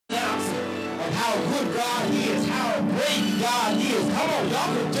how good God is, how great God is. Come on,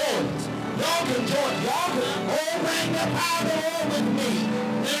 y'all can join us. Y'all can join. Y'all can all bring the power of the Lord with me.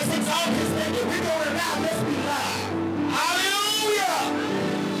 Let's exalt his name. If we're going out, let's be loud. Hallelujah.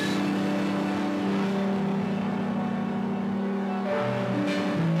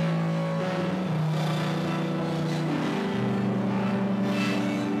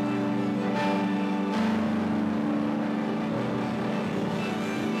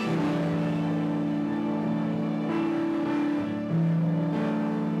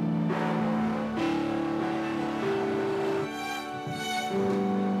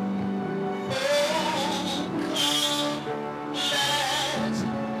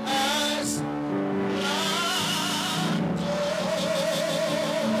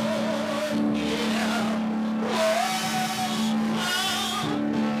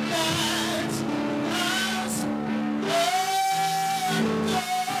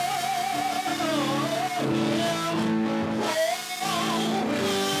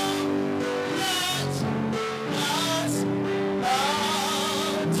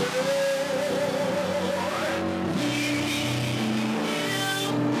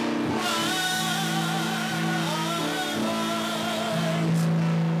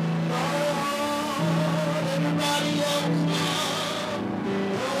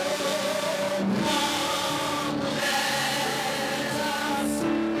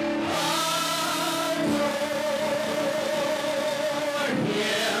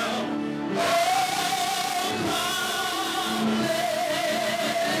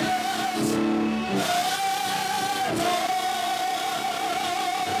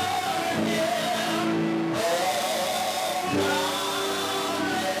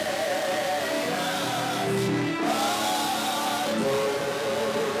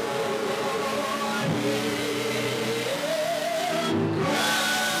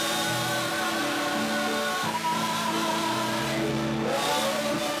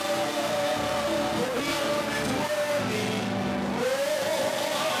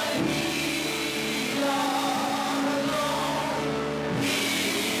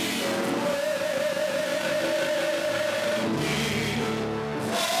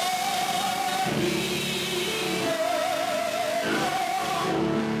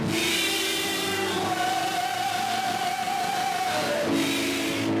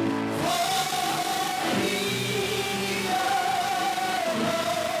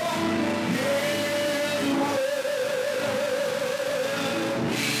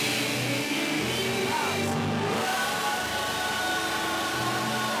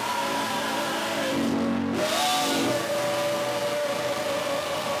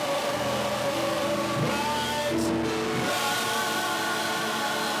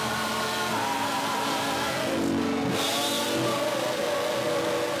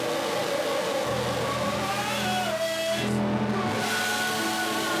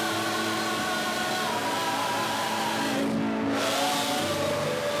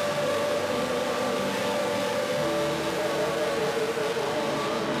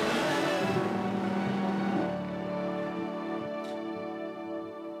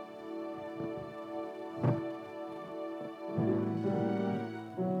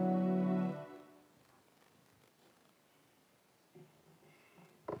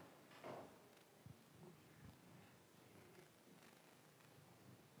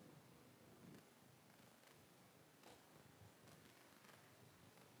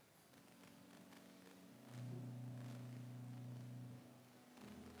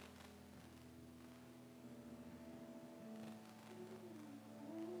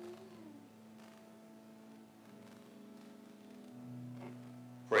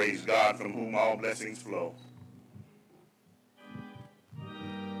 Praise God, from whom all blessings flow.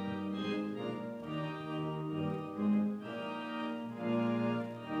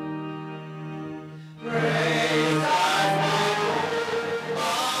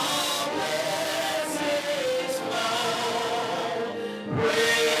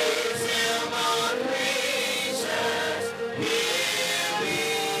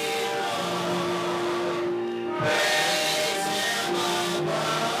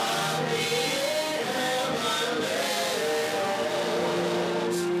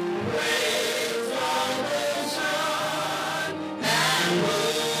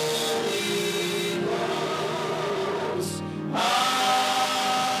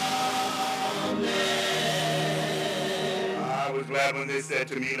 When they said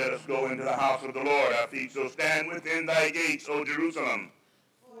to me, let us go into the house of the Lord, our feet shall stand within thy gates, O Jerusalem.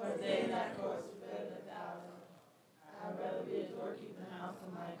 For a day that course is better than 1,000. I'd rather be a doorkeeper in the house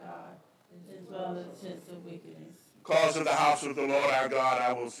of my God than to dwell in the tents of wickedness. Because of the house of the Lord our God,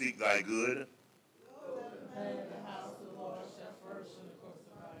 I will seek thy good. They in the house of the Lord shall flourish in the courts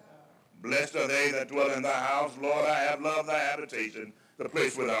of thy God. Blessed are they that dwell in thy house. Lord, I have loved thy habitation, the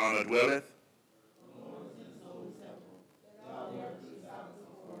place where thy honor dwelleth.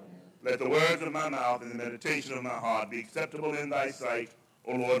 Let the words of my mouth and the meditation of my heart be acceptable in thy sight,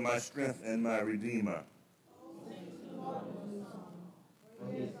 O Lord, my strength and my redeemer.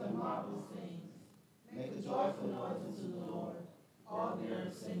 Praise the marvelous things. Make a joyful noise unto the Lord. All the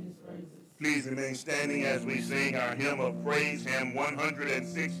earth sing his praises. Please remain standing as we sing our hymn of praise, hymn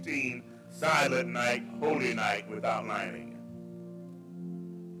 116, Silent Night, Holy Night, without lining.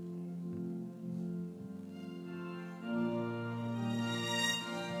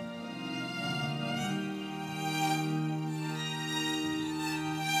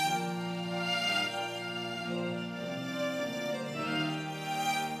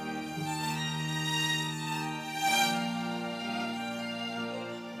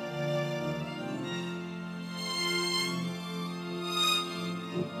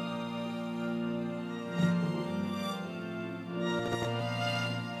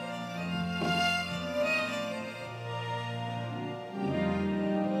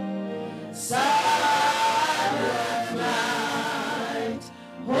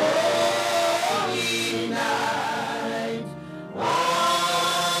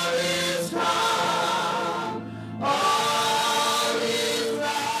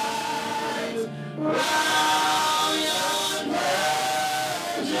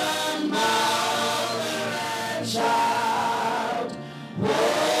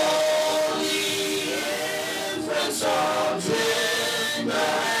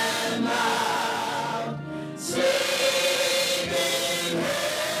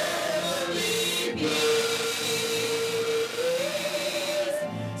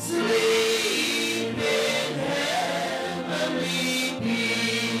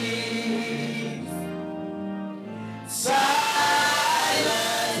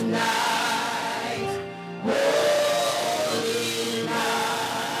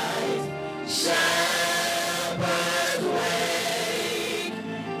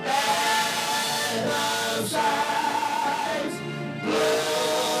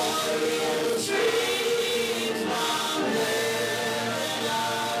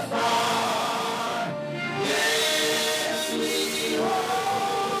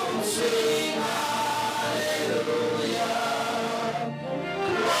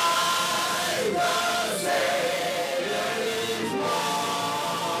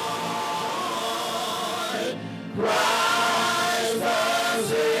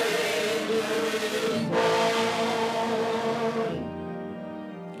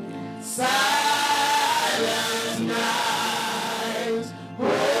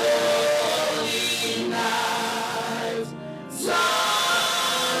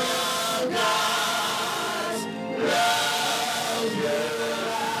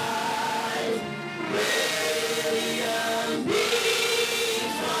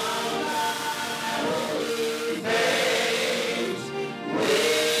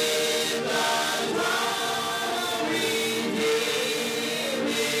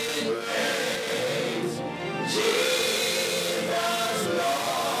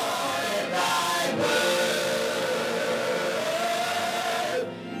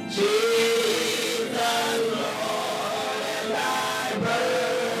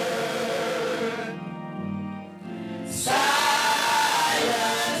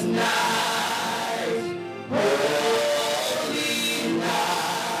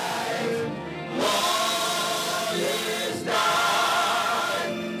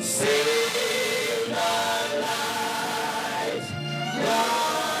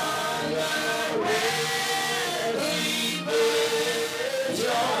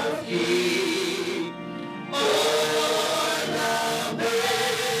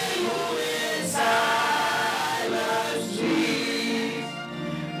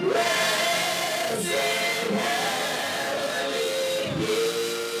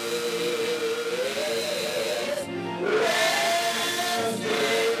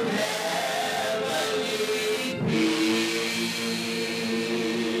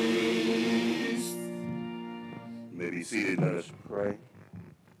 Be seated, let us pray.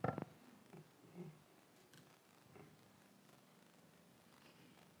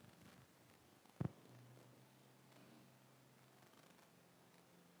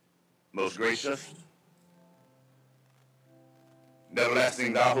 Most gracious,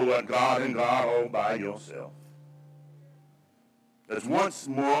 everlasting thou who art God and God all by yourself, that once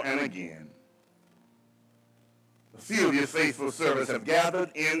more and again a few of your faithful servants have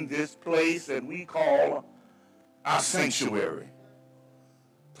gathered in this place that we call our sanctuary,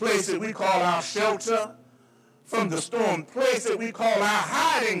 place that we call our shelter, from the storm, place that we call our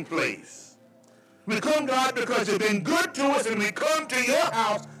hiding place. We come, God, because you've been good to us, and we come to your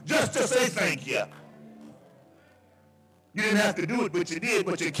house just to say thank you. You didn't have to do it, but you did,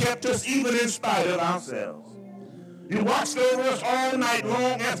 but you kept us even in spite of ourselves. You watched over us all night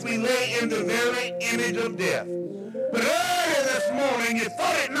long as we lay in the very image of death. But early this morning, you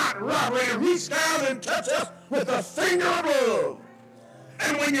thought it not robbery to reach down and touch us with a finger of love.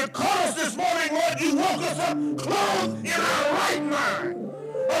 And when you caught us this morning, Lord, you woke us up clothed in our right mind.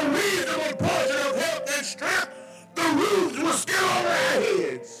 A reasonable portion of health and strength. The roofs were still over our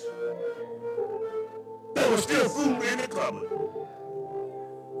heads. There was still food in the cupboard.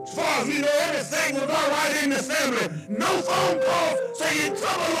 As far as we know, everything was all right in the family. No phone calls saying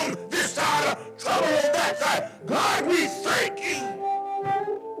trouble on this side or trouble on that side. God, we thank you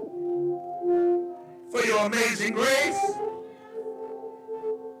for your amazing grace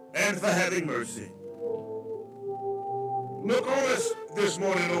and for having mercy. Look on us this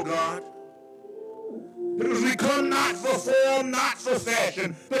morning, oh God. Because we come not for form, not for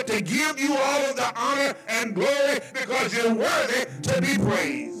fashion, but to give you all of the honor and glory because you're worthy to be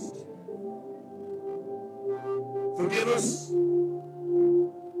praised. Forgive us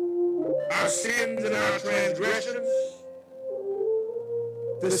our sins and our transgressions,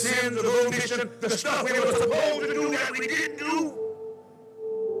 the sins of omission, the stuff we were supposed to do that we didn't do,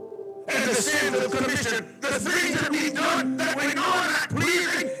 and the sins of commission, the things that we've done that we know are not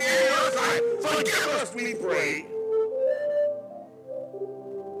pleasing in your sight. Forgive us, we pray.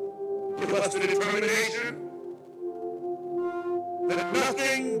 Give us the determination that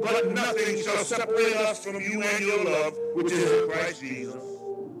nothing but nothing shall separate us from you and your love, which is in Christ Jesus.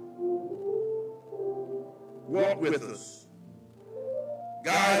 Walk with us.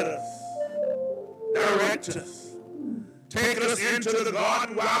 Guide us. Direct us. Take us into the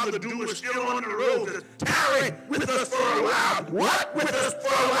garden while the dew is still on the roses. Tarry with us for a while. Walk with us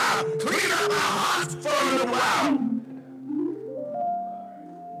for a while. Clean up our hearts for a little while.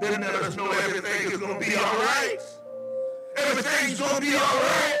 Then let us know everything is going to be all right. Everything's going to be all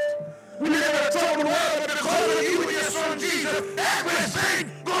right. We never told the world, but because of you and your son Jesus,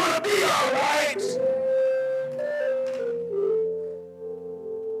 everything's going to be all right.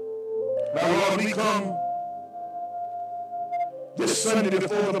 Now, Lord, we come this Sunday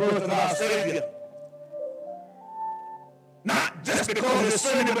before the birth of our Savior. Not just because it's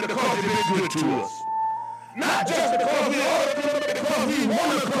Sunday, but because it is good to us. Not just because we ought to come, but because we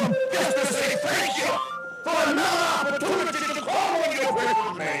want to come just to say thank you for another opportunity to call on your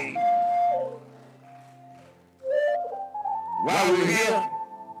precious name. While we're here,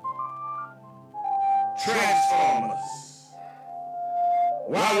 transform us.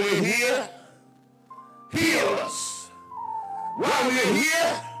 While we're here, heal us. While we're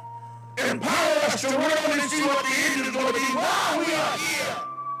here, empower us to run on and see what the end is going to be while we are here.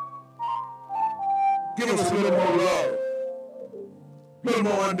 Give us a little more love, a little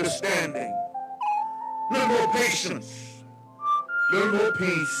more understanding, a little more patience, a little more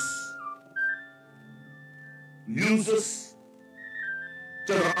peace. Use us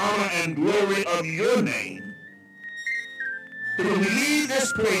to the honor and glory of your name. That when we leave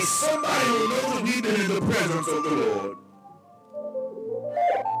this place, somebody will know that we've been in the presence of the Lord.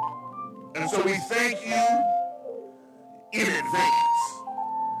 And so we thank you in advance.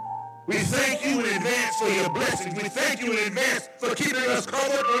 We thank you in advance for your blessings. We thank you in advance for keeping us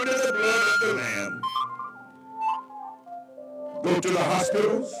covered under the blood of the Lamb. Go to the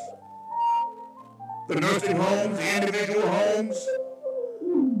hospitals, the nursing homes, the individual homes,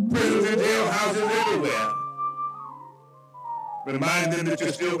 prisons and jailhouses everywhere. Remind them that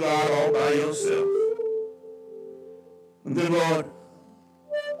you're still God all by yourself. And then, Lord,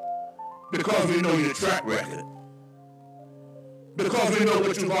 because we know your track record, because we know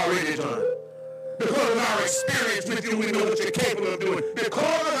what you've already done, because of our experience with you, we know what you're capable of doing,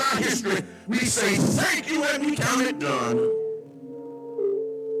 because of our history, we say thank you and we count it done.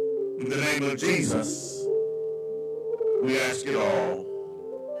 In the name of Jesus, we ask it all.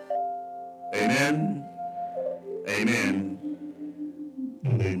 Amen, amen,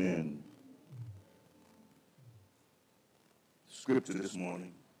 and amen. Scripture this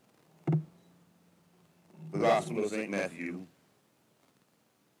morning. The Gospel of St. Matthew,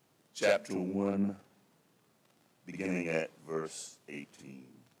 chapter 1, beginning at verse 18.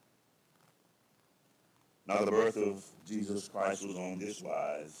 Now the birth of Jesus Christ was on this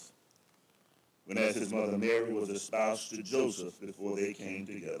wise, when as his mother Mary was espoused to Joseph before they came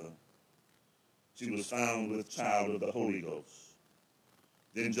together, she was found with child of the Holy Ghost.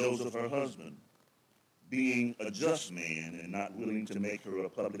 Then Joseph, her husband, being a just man and not willing to make her a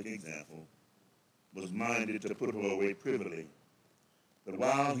public example, was minded to put her away privily. But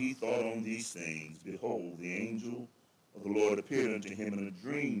while he thought on these things, behold, the angel of the Lord appeared unto him in a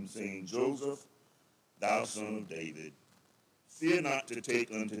dream, saying, Joseph, thou son of David, fear not to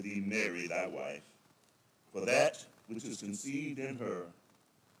take unto thee Mary thy wife, for that which is conceived in her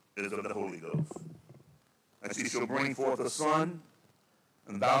is of the Holy Ghost. And she shall bring forth a son,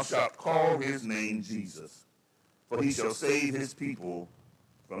 and thou shalt call his name Jesus, for he shall save his people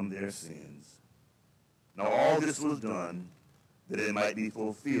from their sins. Now all this was done that it might be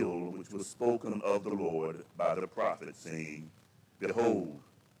fulfilled, which was spoken of the Lord by the prophet, saying, Behold,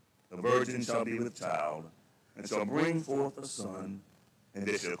 the virgin shall be with child, and shall bring forth a son, and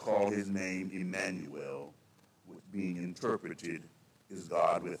they shall call his name Emmanuel, which being interpreted is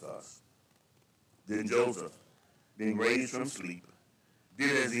God with us. Then Joseph, being raised from sleep,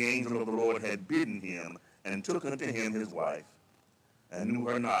 did as the angel of the Lord had bidden him, and took unto him his wife, and knew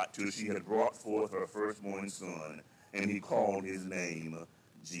her not till she had brought forth her firstborn son, and he called his name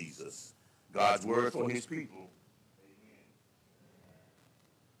Jesus. God's word for his people. Amen.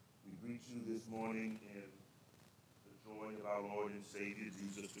 We greet you this morning in the joy of our Lord and Savior,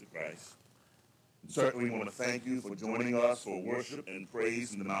 Jesus Christ. And certainly we want to thank you for joining us for worship and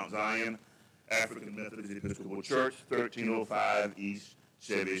praise in the Mount Zion African Methodist Episcopal Church, 1305 East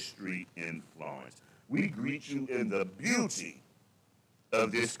Chevy Street in Florence. We greet you in the beauty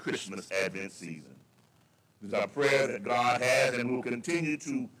of this Christmas Advent season. It's our prayer that God has and will continue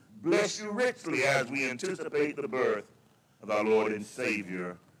to bless you richly as we anticipate the birth of our Lord and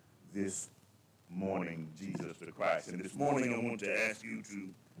Savior this morning, Jesus the Christ. And this morning I want to ask you to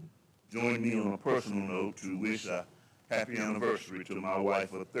join me on a personal note to wish a happy anniversary to my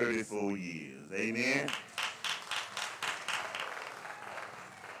wife of 34 years. Amen.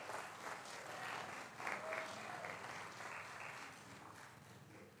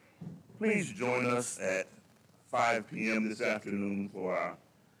 Please join us at 5 p.m. this afternoon for our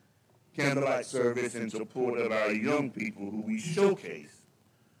candlelight service in support of our young people who we showcase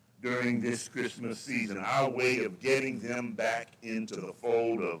during this Christmas season, our way of getting them back into the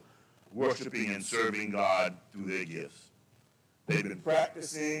fold of worshiping and serving God through their gifts. They've been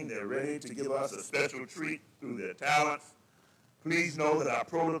practicing. They're ready to give us a special treat through their talents. Please know that our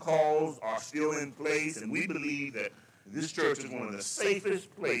protocols are still in place, and we believe that this church is one of the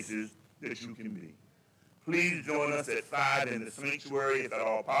safest places that you can be. Please join us at 5 in the sanctuary if at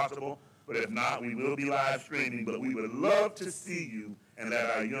all possible, but if not, we will be live streaming, but we would love to see you and let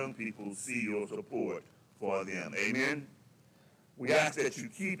our young people see your support for them. Amen? We ask that you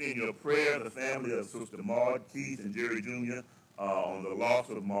keep in your prayer the family of Sister Maud Keith and Jerry Jr. On the loss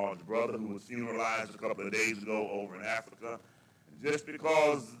of Maud's brother, who was funeralized a couple of days ago over in Africa. Just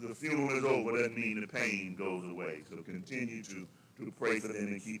because the funeral is over doesn't mean the pain goes away. So continue to pray for them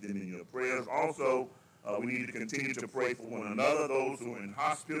and keep them in your prayers. Also, we need to continue to pray for one another, those who are in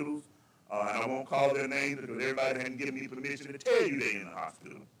hospitals. And I won't call their names because everybody hadn't given me permission to tell you they're in the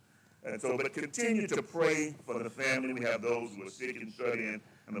hospital. And so, but continue to pray for the family. We have those who are sick and shut in,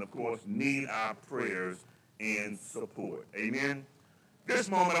 and of course, need our prayers and support. Amen. This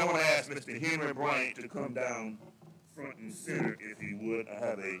moment, I want to ask Mr. Henry Bryant to come down front and center, if he would. I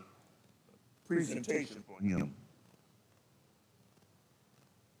have a presentation for him.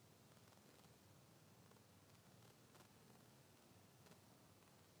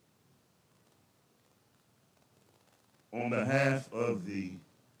 On behalf of the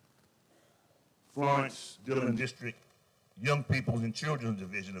Florence Dillon District Young People's and Children's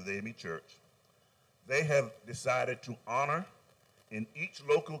Division of the AME Church, they have decided to honor in each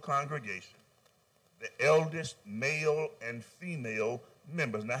local congregation the eldest male and female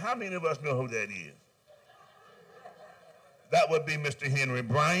members. Now, how many of us know who that is? That would be Mr. Henry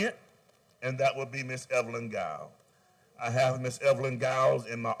Bryant, and that would be Miss Evelyn Gile. I have Miss Evelyn Giles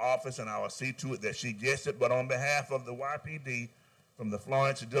in my office, and I will see to it that she gets it. But on behalf of the YPD from the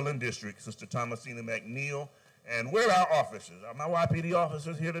Florence Dillon District, Sister Thomasina McNeil, and where are our officers? Are my YPD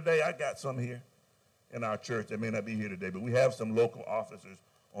officers here today? I got some here in our church. They may not be here today, but we have some local officers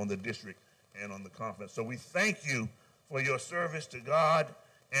on the district and on the conference. So we thank you for your service to God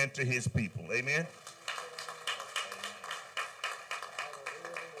and to his people. Amen.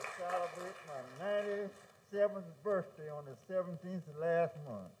 I will celebrate my 97th birthday on the 17th of last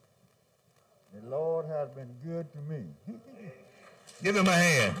month. The Lord has been good to me. Give him a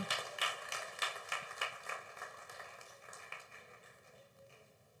hand.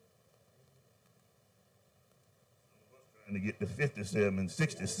 Trying to get to 57,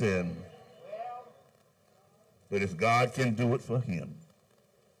 67. But if God can do it for him,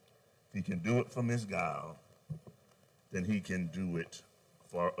 if he can do it for Miss Gile, then he can do it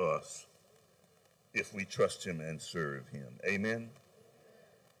for us. if we trust him and serve him. Amen.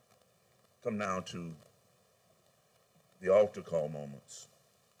 Come now to the altar call moments.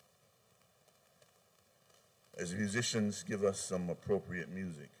 As musicians give us some appropriate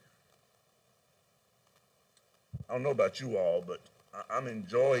music. I don't know about you all, but I'm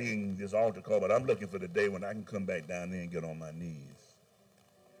enjoying this altar call, but I'm looking for the day when I can come back down there and get on my knees.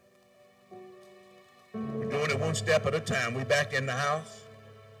 We're doing it one step at a time. We're back in the house.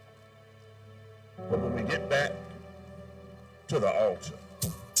 But when we get back to the altar,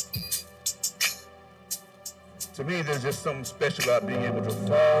 to me, there's just something special about being able to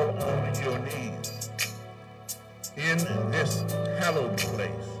fall on your knees in this hallowed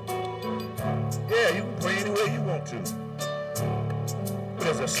place. Yeah, you can pray anywhere you want to. But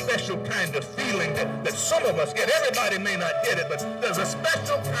there's a special kind of feeling that some of us get. Everybody may not get it, but there's a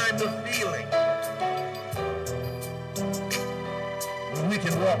special kind of feeling when we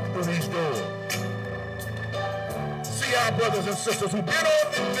can walk through these doors. See our brothers and sisters who've been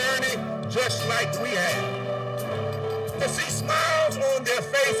on the journey just like we have. To see smiles on their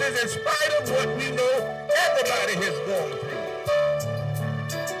faces in spite of what we know everybody has gone through.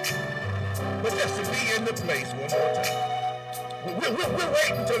 But just to be in the place one more time. We'll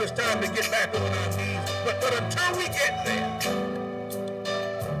wait until it's time to get back on our knees. But until we get there,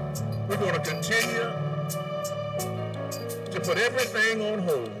 we're going to continue to put everything on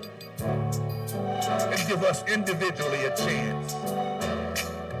hold and give us individually a chance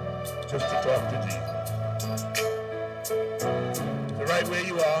just to talk to Jesus. So right where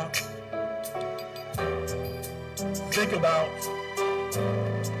you are, think about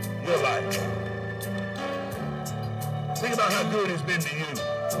your life. Think about how good he's been to you.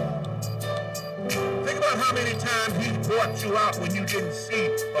 Think about how many times he brought you out when you didn't see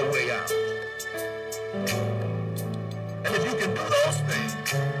a way out. And if you can do those things,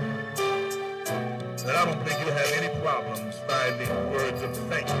 then I don't think you'll have any problems finding words of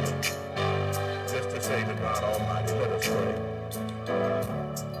thank you just to say to God Almighty. Let us pray.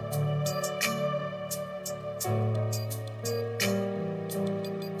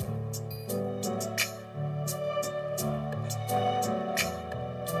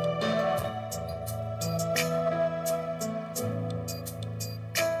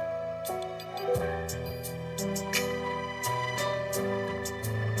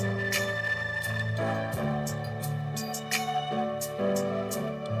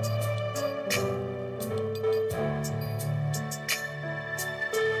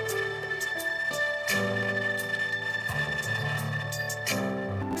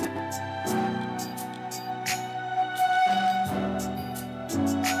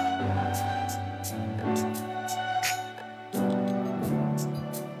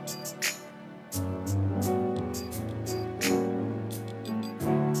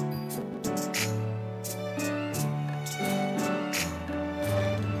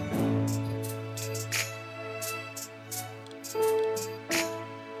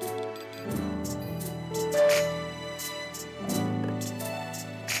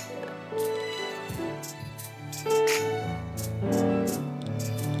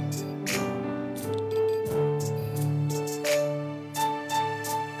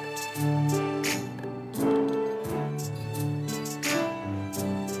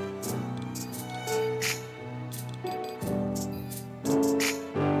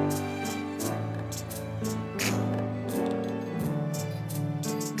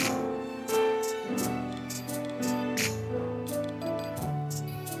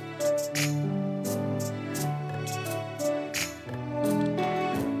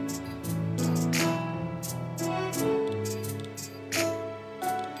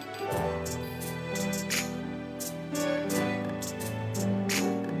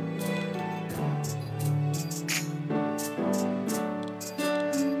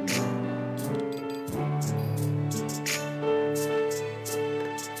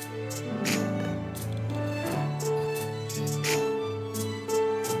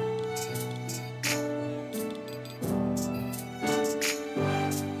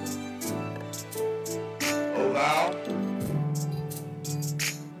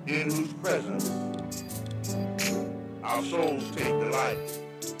 In whose presence our souls take delight,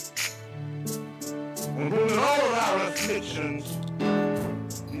 on whom in all of our afflictions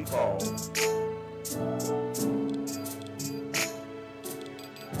we call.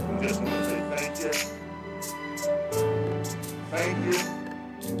 We just want to say thank you. Thank you.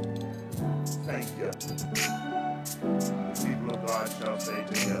 Thank you. The people of God shall say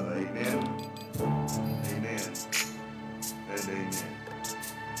together, amen, amen, and amen.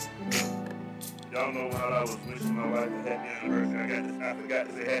 Y'all know while I was wishing my wife a happy anniversary, I forgot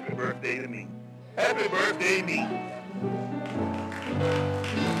to say happy birthday to me. Happy birthday, me.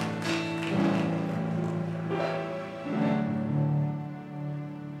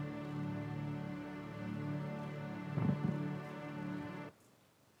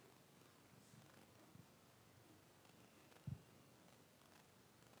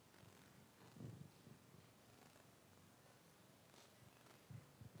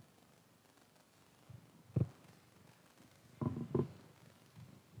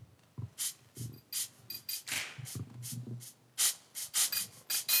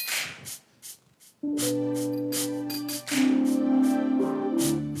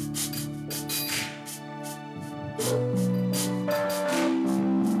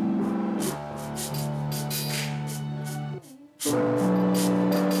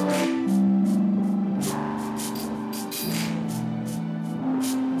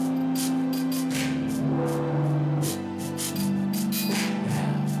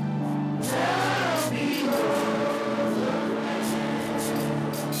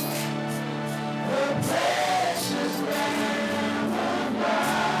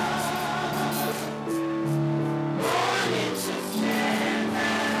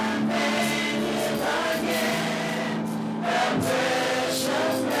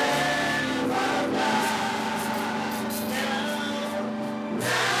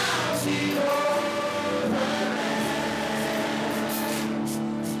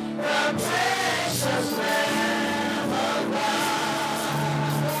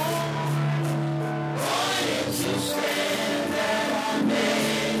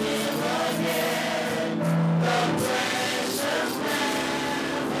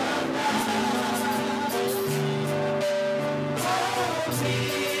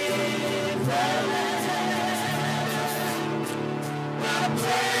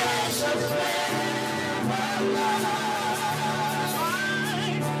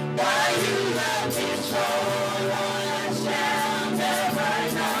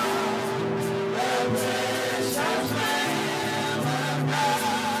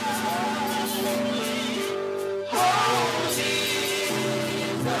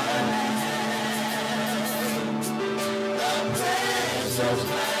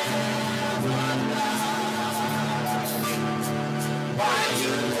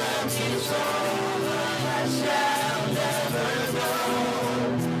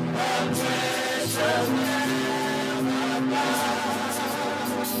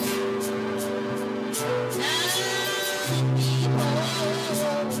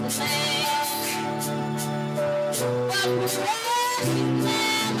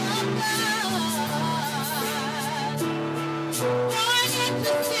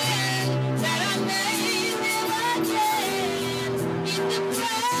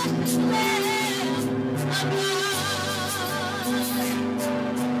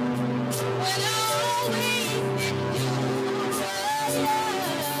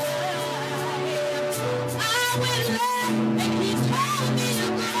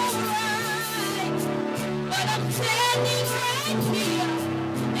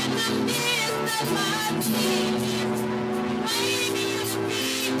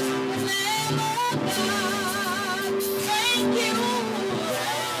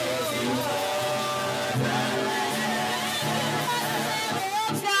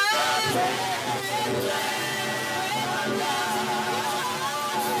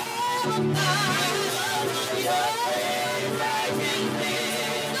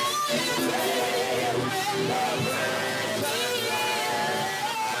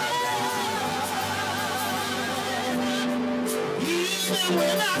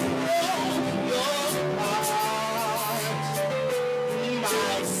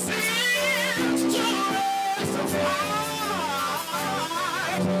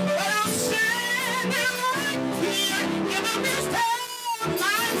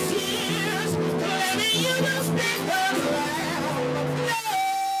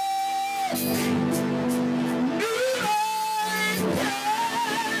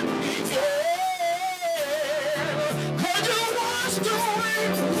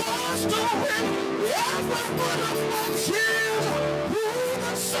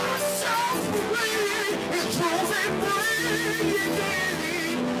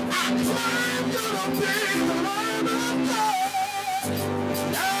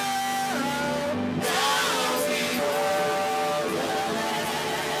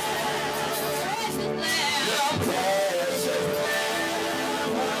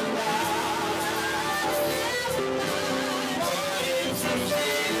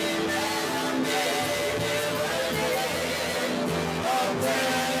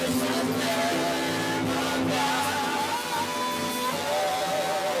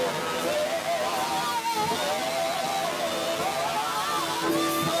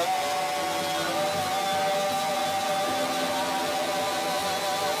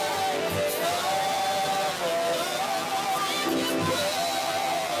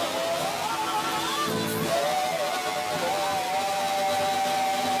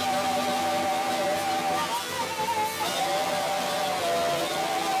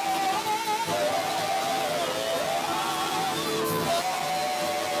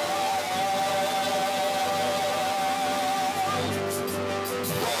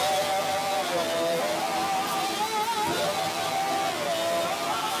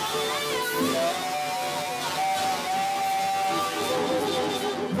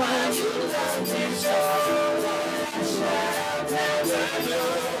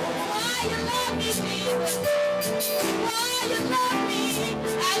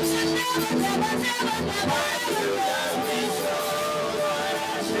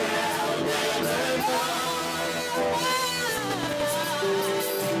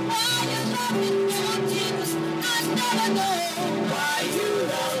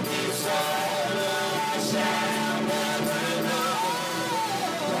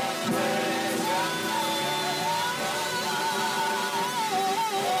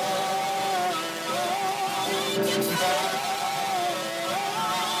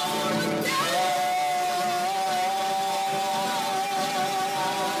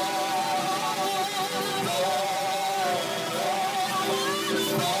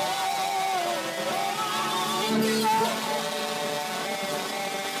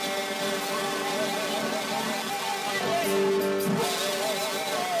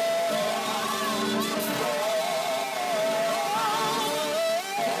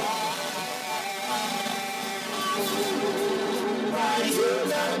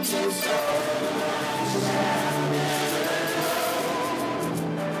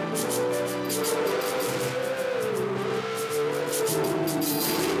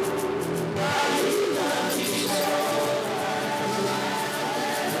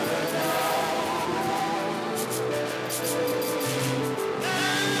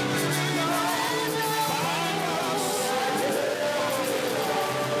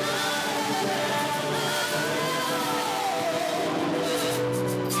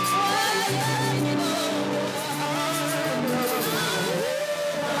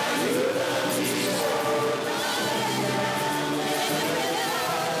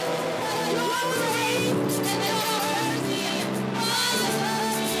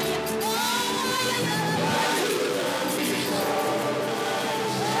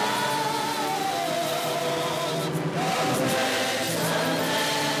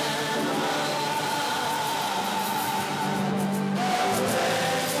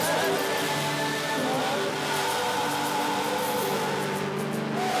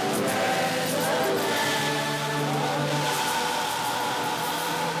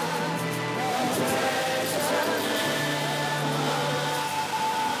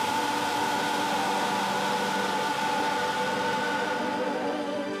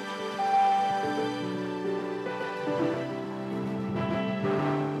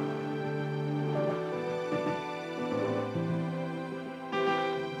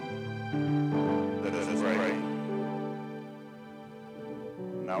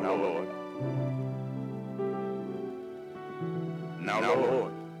 Now, Lord. Now,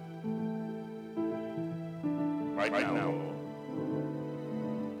 Lord. Right now, Lord.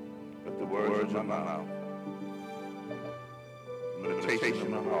 Let the words of my mouth,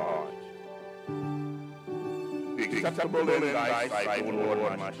 meditation of my heart, be acceptable in thy sight, O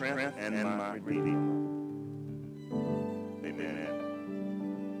Lord, my strength and my redeemer. Amen.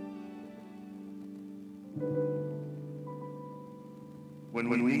 When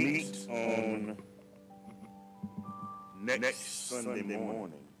we meet on next Sunday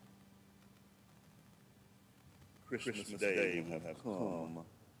morning, Christmas Day will have come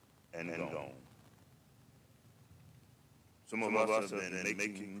and gone. Some of us have been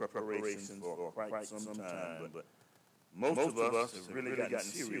making preparations for quite some time, but most of us have really gotten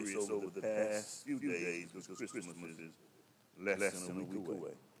serious over the past few days because Christmas is less than a week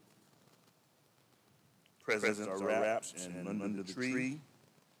away. Presents are wrapped and under the tree.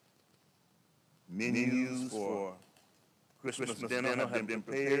 Menus for Christmas dinner have been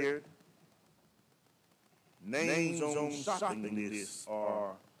prepared. Names on shopping lists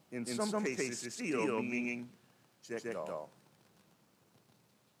are, in some cases, still being checked off.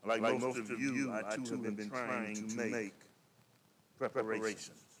 Like most of you, I too have been trying to make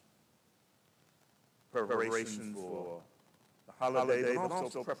preparations. Preparation for the holiday, but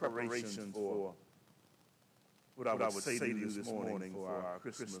also preparation for what I would say to you this morning for our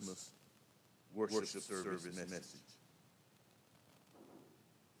Christmas worship service message.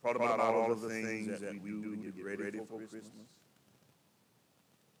 Thought about all of the things that we do to get ready for Christmas.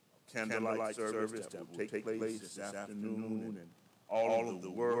 Candlelight service that will take place this afternoon, and all of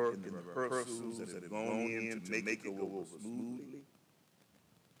the work and the rehearsals that have gone in to make it go over smoothly.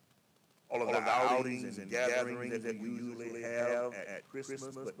 All of the outings and gatherings that we usually have at Christmas,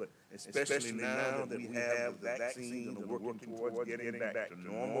 but especially now that we have the vaccine and working towards getting back to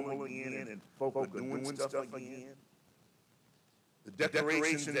normal again and folk are doing stuff again. The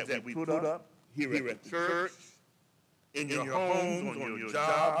decorations that we put up here at the church, in your homes, on your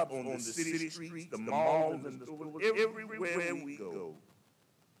job, on the city streets, the malls and the stores, everywhere we go.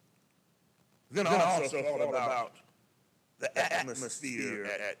 Then I also thought about the atmosphere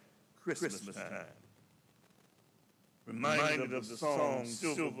at Christmas time. Reminded of the song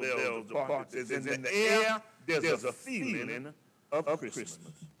Silver Bells Departed says, in the air there's a feeling of Christmas.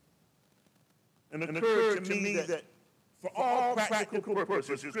 And it occurred to me that for all practical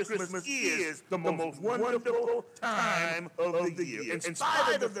purposes, Christmas is the most wonderful time of the year, in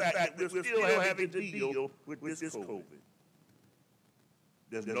spite of the fact that we're still having to deal with this COVID.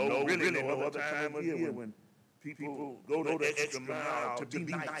 There's really no other time of year when people go the extra mile to be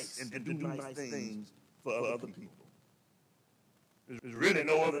nice and to do nice things for other people. There's really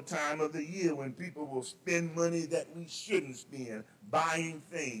no other time of the year when people will spend money that we shouldn't spend buying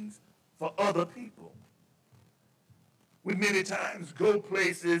things for other people. We many times go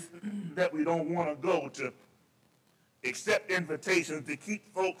places that we don't want to go to, accept invitations to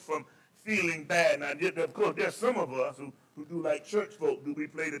keep folks from feeling bad. Now, of course, there's some of us who do like church folk do. We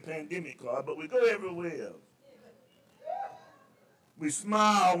play the pandemic card, but we go everywhere else. We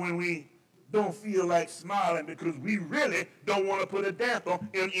smile when we don't feel like smiling because we really don't want to put a damper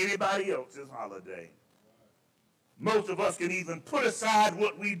in anybody else's holiday. Most of us can even put aside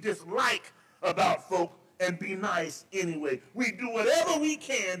what we dislike about folk and be nice anyway. We do whatever we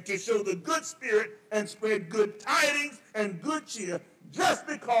can to show the good spirit and spread good tidings and good cheer just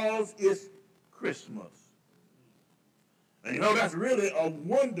because it's Christmas. And you know, that's really a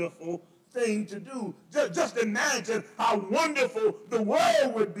wonderful thing to do. Just imagine how wonderful the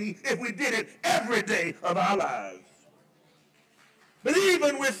world would be if we did it every day of our lives. But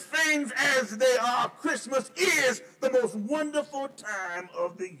even with things as they are, Christmas is the most wonderful time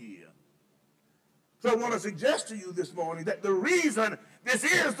of the year. So I want to suggest to you this morning that the reason this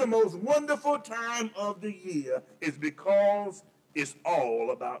is the most wonderful time of the year is because it's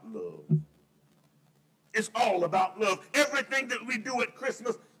all about love. It's all about love. Everything that we do at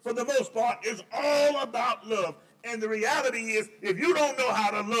Christmas, for the most part, is all about love. And the reality is, if you don't know how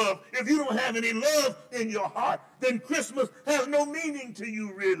to love, if you don't have any love in your heart, then Christmas has no meaning to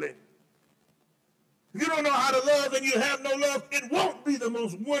you, really. If you don't know how to love and you have no love, it won't be the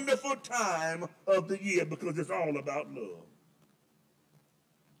most wonderful time of the year because it's all about love.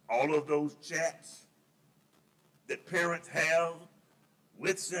 All of those chats that parents have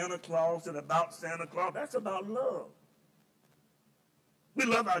with Santa Claus and about Santa Claus, that's about love. We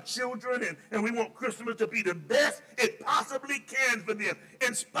love our children and we want Christmas to be the best it possibly can for them.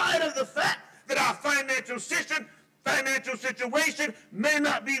 In spite of the fact that our financial situation may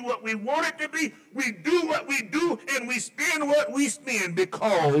not be what we want it to be, we do what we do and we spend what we spend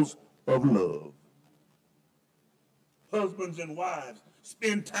because of love. Husbands and wives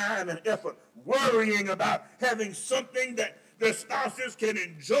spend time and effort worrying about having something that their spouses can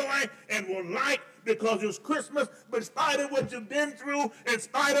enjoy and will like because it's Christmas, but in spite of what you've been through, in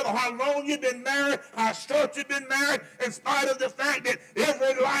spite of how long you've been married, how short you've been married, in spite of the fact that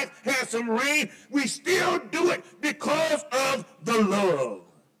every life has some rain, we still do it because of the love.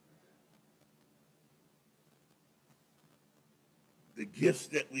 The gifts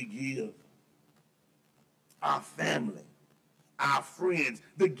that we give our family, our friends,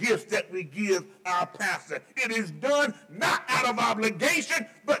 the gifts that we give our pastor. It is done not out of obligation,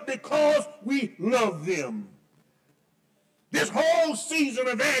 but because we love them. This whole season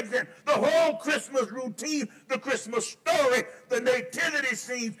of Advent, the whole Christmas routine, the Christmas story, the nativity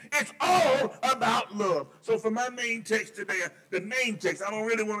scenes, it's all about love. So for my main text today, the main text, I don't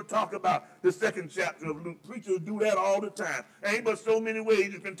really want to talk about the second chapter of Luke. Preachers do that all the time. There ain't but so many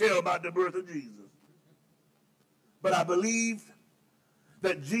ways you can tell about the birth of Jesus. But I believe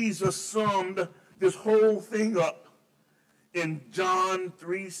that Jesus summed this whole thing up in John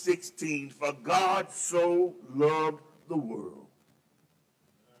 3:16. For God so loved the world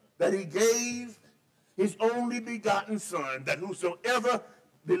that he gave his only begotten Son, that whosoever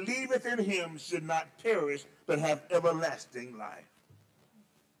believeth in him should not perish, but have everlasting life.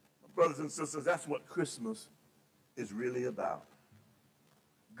 Brothers and sisters, that's what Christmas is really about.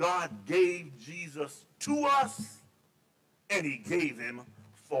 God gave Jesus to us, and he gave him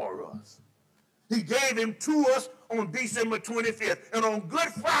for us. He gave him to us on December 25th. And on Good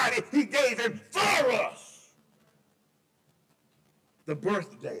Friday, he gave him for us. The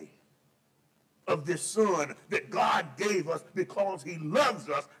birthday of this Son that God gave us because he loves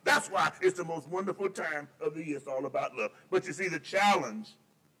us. That's why it's the most wonderful time of the year. It's all about love. But you see, the challenge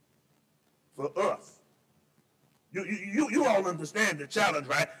for us, you all understand the challenge,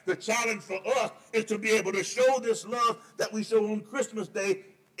 right? The challenge for us is to be able to show this love that we show on Christmas Day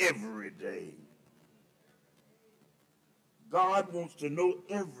every day. God wants to know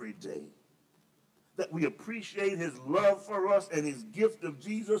every day that we appreciate his love for us and his gift of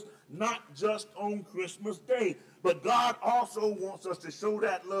Jesus, not just on Christmas Day, but God also wants us to show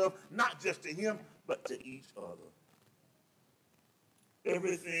that love not just to him, but to each other.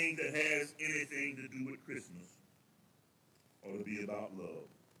 Everything that has anything to do with Christmas ought to be about love.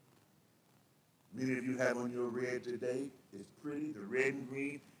 Many of you have on your red today. It's pretty. The red and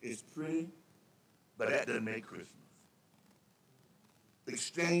green is pretty, but that doesn't make Christmas.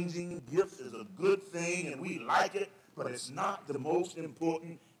 Exchanging gifts is a good thing, and we like it, but it's not the most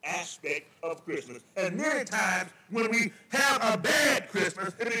important aspect of Christmas. And many times when we have a bad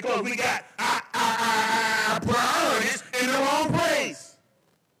Christmas, it's because we got our priorities in the wrong place.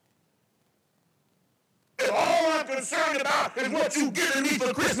 If all I'm concerned about is what you giving me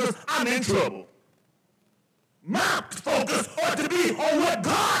for Christmas, I'm in trouble. My focus ought to be on what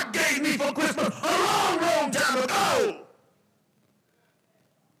God gave me for Christmas a long, long time ago.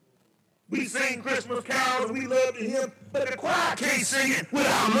 We sing Christmas carols, we love to him, but the choir can't sing it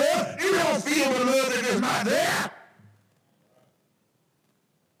without love. You don't feel the love that is not there.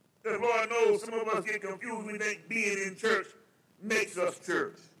 The Lord knows some of us get confused. We think being in church makes us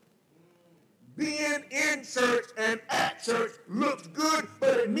church. Being in church and at church looks good,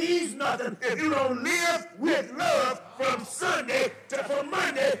 but it means nothing if you don't live with love from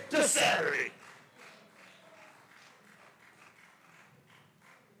Monday to Saturday.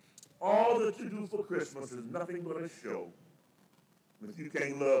 All that you do for Christmas is nothing but a show if you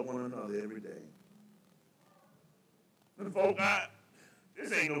can't love one another every day. And folks,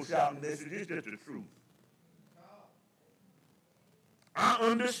 this ain't no shouting message, it's just the truth. I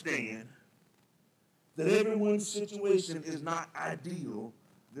understand that everyone's situation is not ideal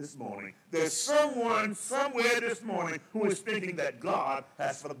this morning. There's someone somewhere this morning who is thinking that God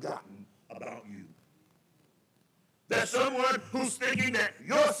has forgotten about you. There's someone who's thinking that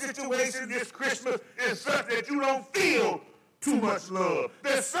your situation this Christmas is such that you don't feel too much love.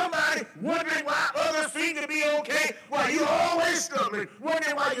 There's somebody wondering why others seem to be okay, why you're always struggling,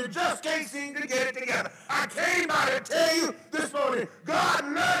 wondering why you just can't seem to get it together. I came by to tell you this morning,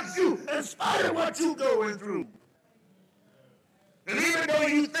 God loves you in spite of what you're going through. And even though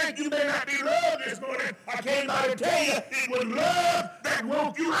you think you may not be loved this morning, I came by to tell you it was love that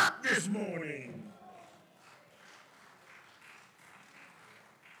woke you up this morning.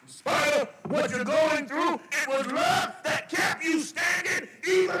 In spite of what you're going through, it was love that kept you standing,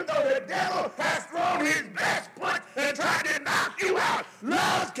 even though the devil has thrown his best punch and tried to knock you out.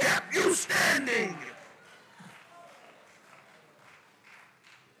 Love kept you standing.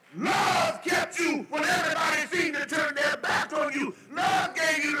 Love kept you when everybody seemed to turn their back on you. Love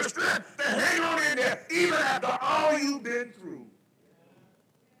gave you the strength to hang on in there, even after all you've been through.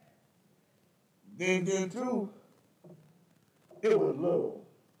 Then too, it was love.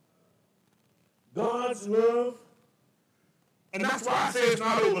 God's love, and that's why I say it's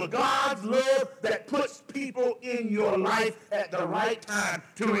not over. God's love that puts people in your life at the right time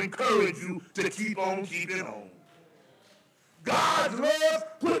to encourage you to keep on keeping on. God's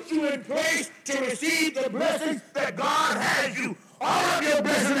love puts you in place to receive the blessings that God has you. All of your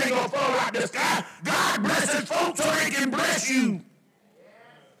blessings ain't going to fall out the sky. God blesses folks so they can bless you.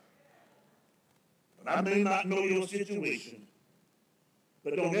 But I may not know your situation,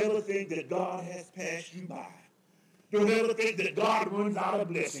 but don't ever think that God has passed you by. Don't ever think that God runs out of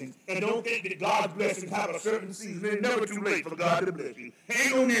blessings. And don't think that God's blessings have a certain season. It's never too late for God to bless you.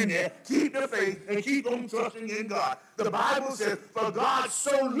 Hang on in there, keep the faith, and keep on trusting in God. The Bible says, for God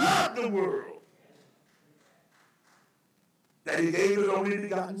so loved the world that he gave his only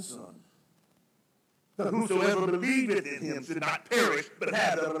begotten Son, that whosoever believeth in him should not perish, but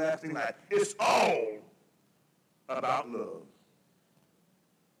have everlasting life. It's all about love.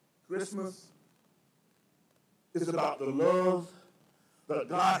 Christmas is about the love that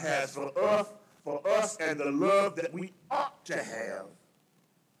God has for us and the love that we ought to have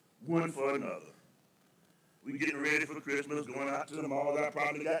one for another. We're getting ready for Christmas, going out to the mall. I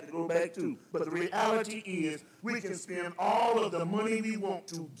probably got to go back too. But the reality is we can spend all of the money we want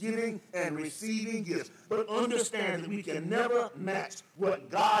to giving and receiving gifts. But understand that we can never match what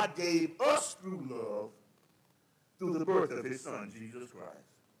God gave us through love through the birth of his Son, Jesus Christ.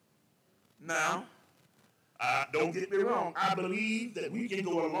 Now, don't get me wrong. I believe that we can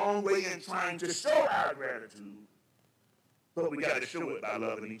go a long way in trying to show our gratitude, but we got to show it by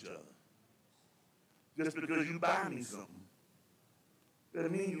loving each other. Just because you buy me something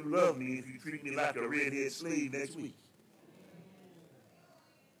doesn't mean you love me if you treat me like a redhead slave next week.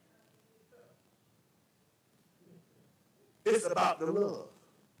 It's about the love.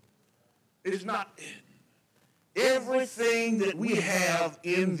 It's not everything that we have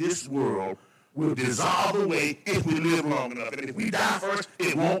in this world will dissolve away if we live long enough. And if we die first,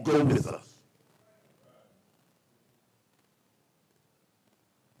 it won't go with us.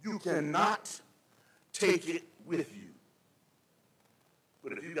 You cannot take it with you.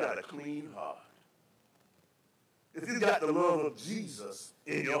 But if you got a clean heart, if you got the love of Jesus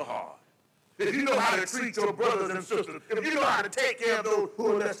in your heart, if you know how to treat your brothers and sisters, if you know how to take care of those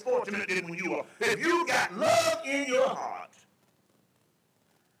who are less fortunate than you are, if you got love in your heart,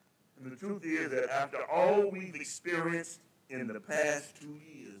 and the truth is that after all we've experienced in the past 2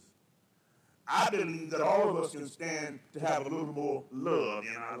 years, I believe that all of us can stand to have a little more love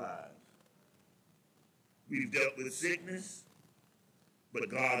in our lives. We've dealt with sickness, but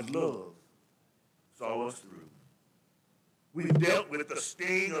God's love saw us through. We've dealt with the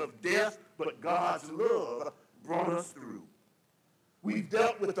sting of death, but God's love brought us through. We've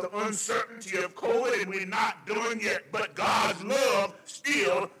dealt with the uncertainty of COVID, and we're not done yet, but God's love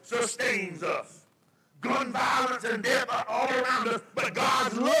still sustains us. Gun violence and death are all around us, but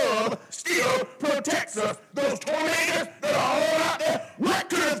God's love still protects us. Those tornadoes that are all out there, what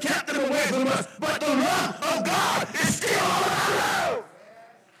could have kept them away from us? But the love of God is still all around us.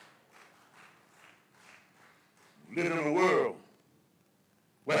 We live in a world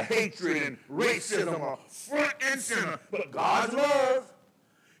where hatred and racism are front and center, but God's love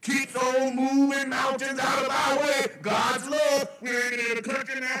keeps on moving mountains out of our way. God's love. We're in a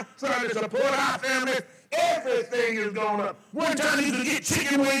country now trying to support our families. Everything is going up. One time you could get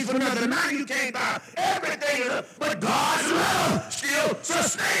chicken wings for nothing. Now you can't buy. Everything is up. But God's love still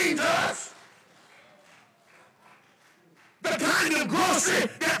sustains us. The kind of grocery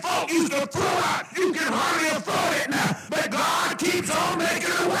that folk used to throw out, you can hardly afford it now. But God keeps on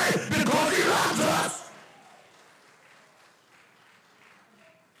making a way because he loves us.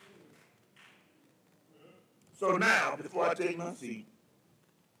 So now, before I take my seat,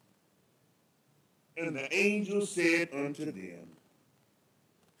 and the angel said unto them,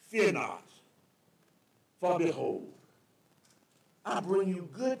 fear not, for behold, I bring you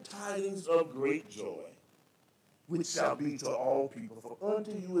good tidings of great joy, which shall be to all people. For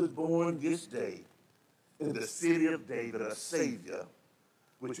unto you is born this day in the city of David a Savior,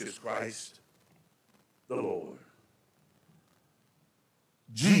 which is Christ the Lord.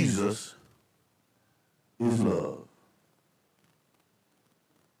 Jesus is love.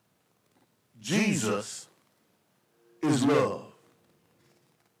 Jesus is love.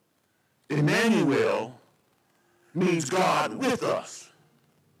 Emmanuel means God with us.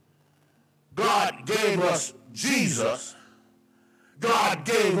 God gave us Jesus. God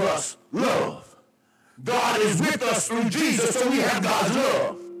gave us love. God is with us through Jesus, so we have God's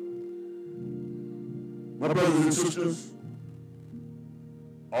love. My brothers and sisters,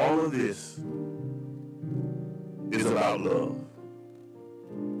 all of this is about love.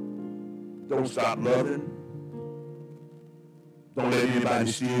 Don't stop loving. Don't let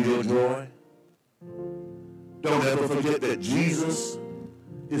anybody steal your joy. Don't ever forget that Jesus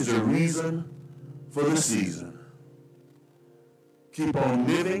is the reason for the season. Keep on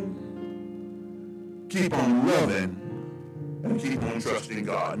living, keep on loving, and keep on trusting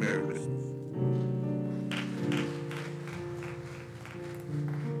God. Merry Christmas.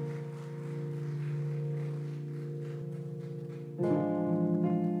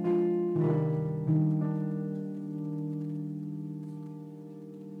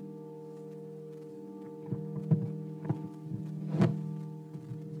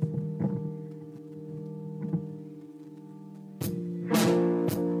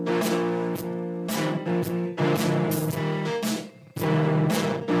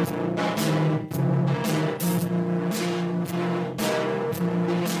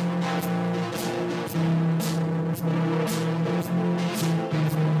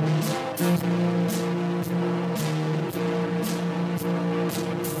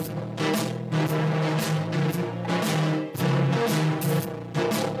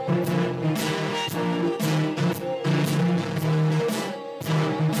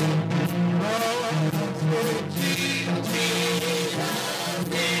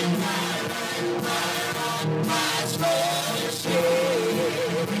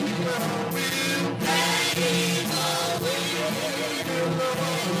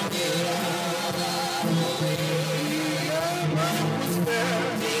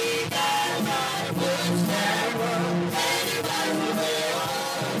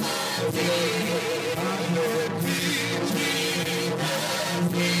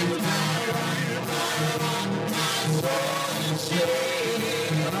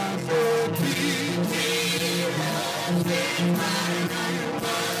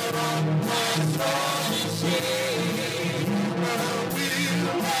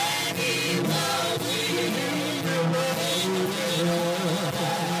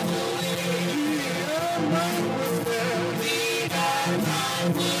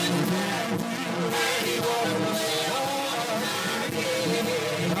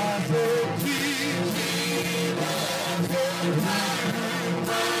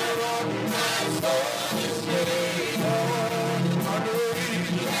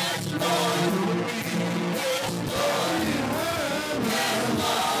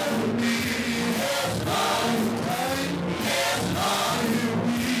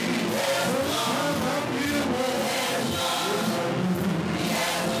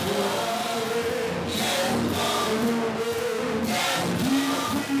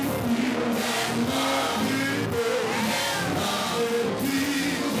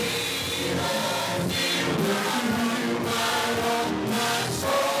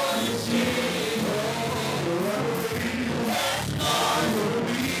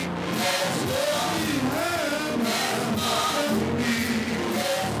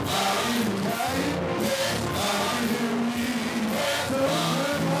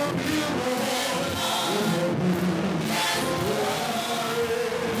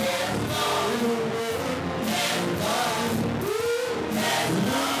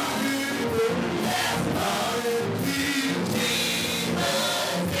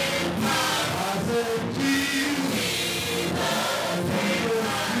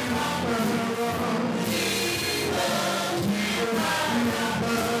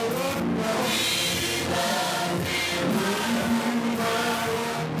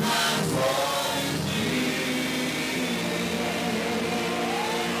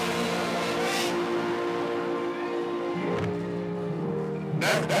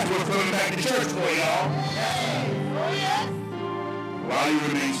 That's what's coming back to church for, y'all. Oh, yes. While you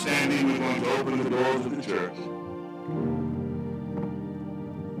remain standing, we're going to open the doors of the church.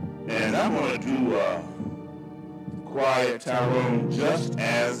 And I'm going to do Quiet Tyrone, Just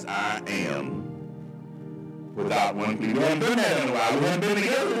As I Am. Without one plea. We haven't done that in a while. We haven't been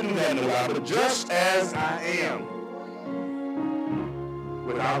together to do that in a while. But Just As I Am.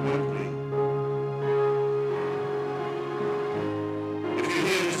 Without one plea.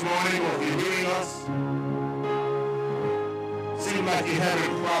 This morning, or if you're hearing us, seems like you're having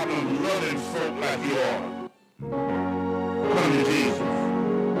a problem loving folk like you are. Come to Jesus.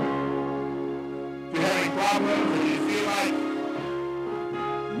 If you're having problems and you feel like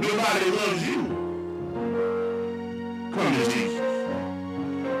nobody loves you, come to Jesus.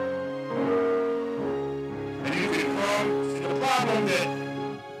 And you can come. See, the problem that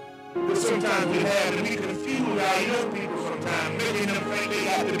sometimes we have, and we confuse our young people sometimes, making them think they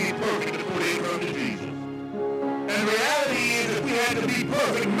got to be perfect before they come to Jesus. And the reality is, if we had to be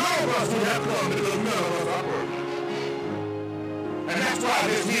perfect, none of us would have come because none of us are perfect. And that's why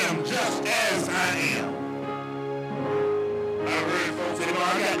this hymn, Just As I Am. I've heard folks say, no, I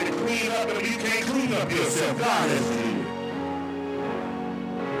got to clean up, and you can't clean up yourself. God has to do it.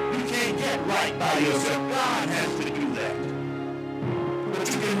 You can't get right by yourself. God has to do that. But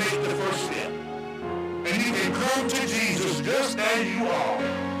you can make the first step. And you can come to Jesus just as you are.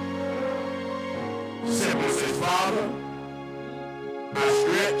 Simply say, Father, I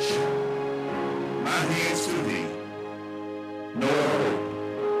stretch my hands to thee. No other hope.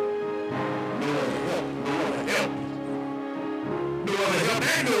 No other help. No other help. No other help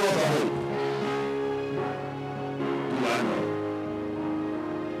and no other hope. Do I know?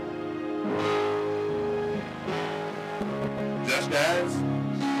 Just as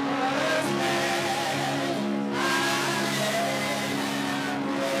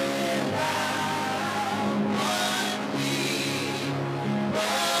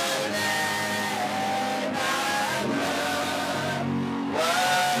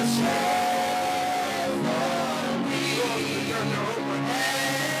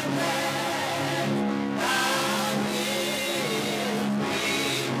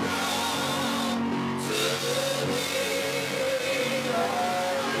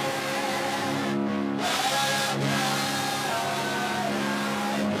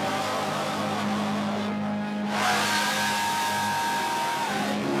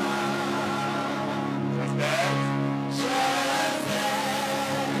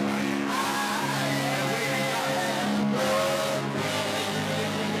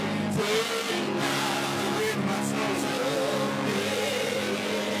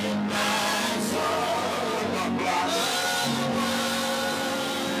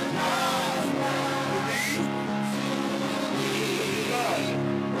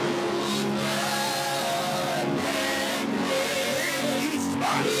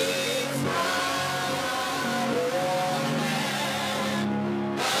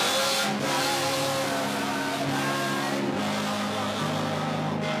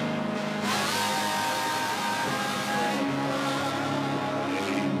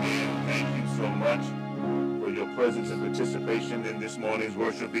presence and participation in this morning's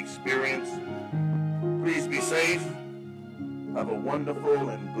worship experience. Please be safe. Have a wonderful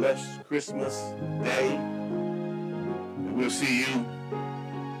and blessed Christmas day. And we'll see you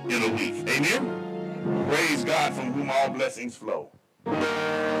in a week. Amen? Praise God, from whom all blessings flow.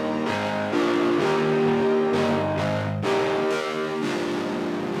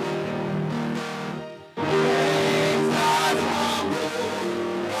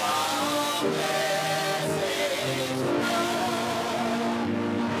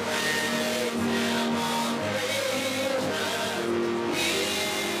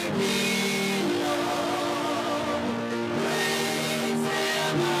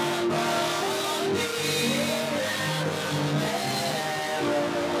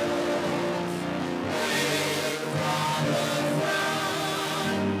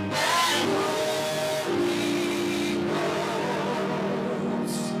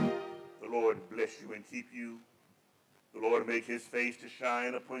 You and keep you. The Lord make his face to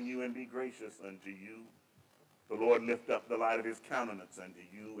shine upon you and be gracious unto you. The Lord lift up the light of his countenance unto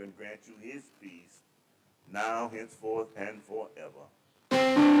you and grant you his peace, now, henceforth, and forever.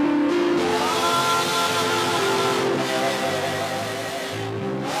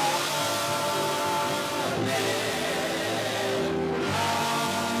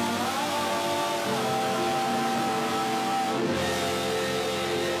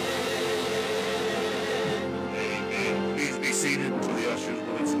 Seated until the ushers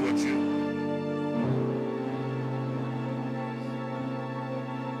will escort you.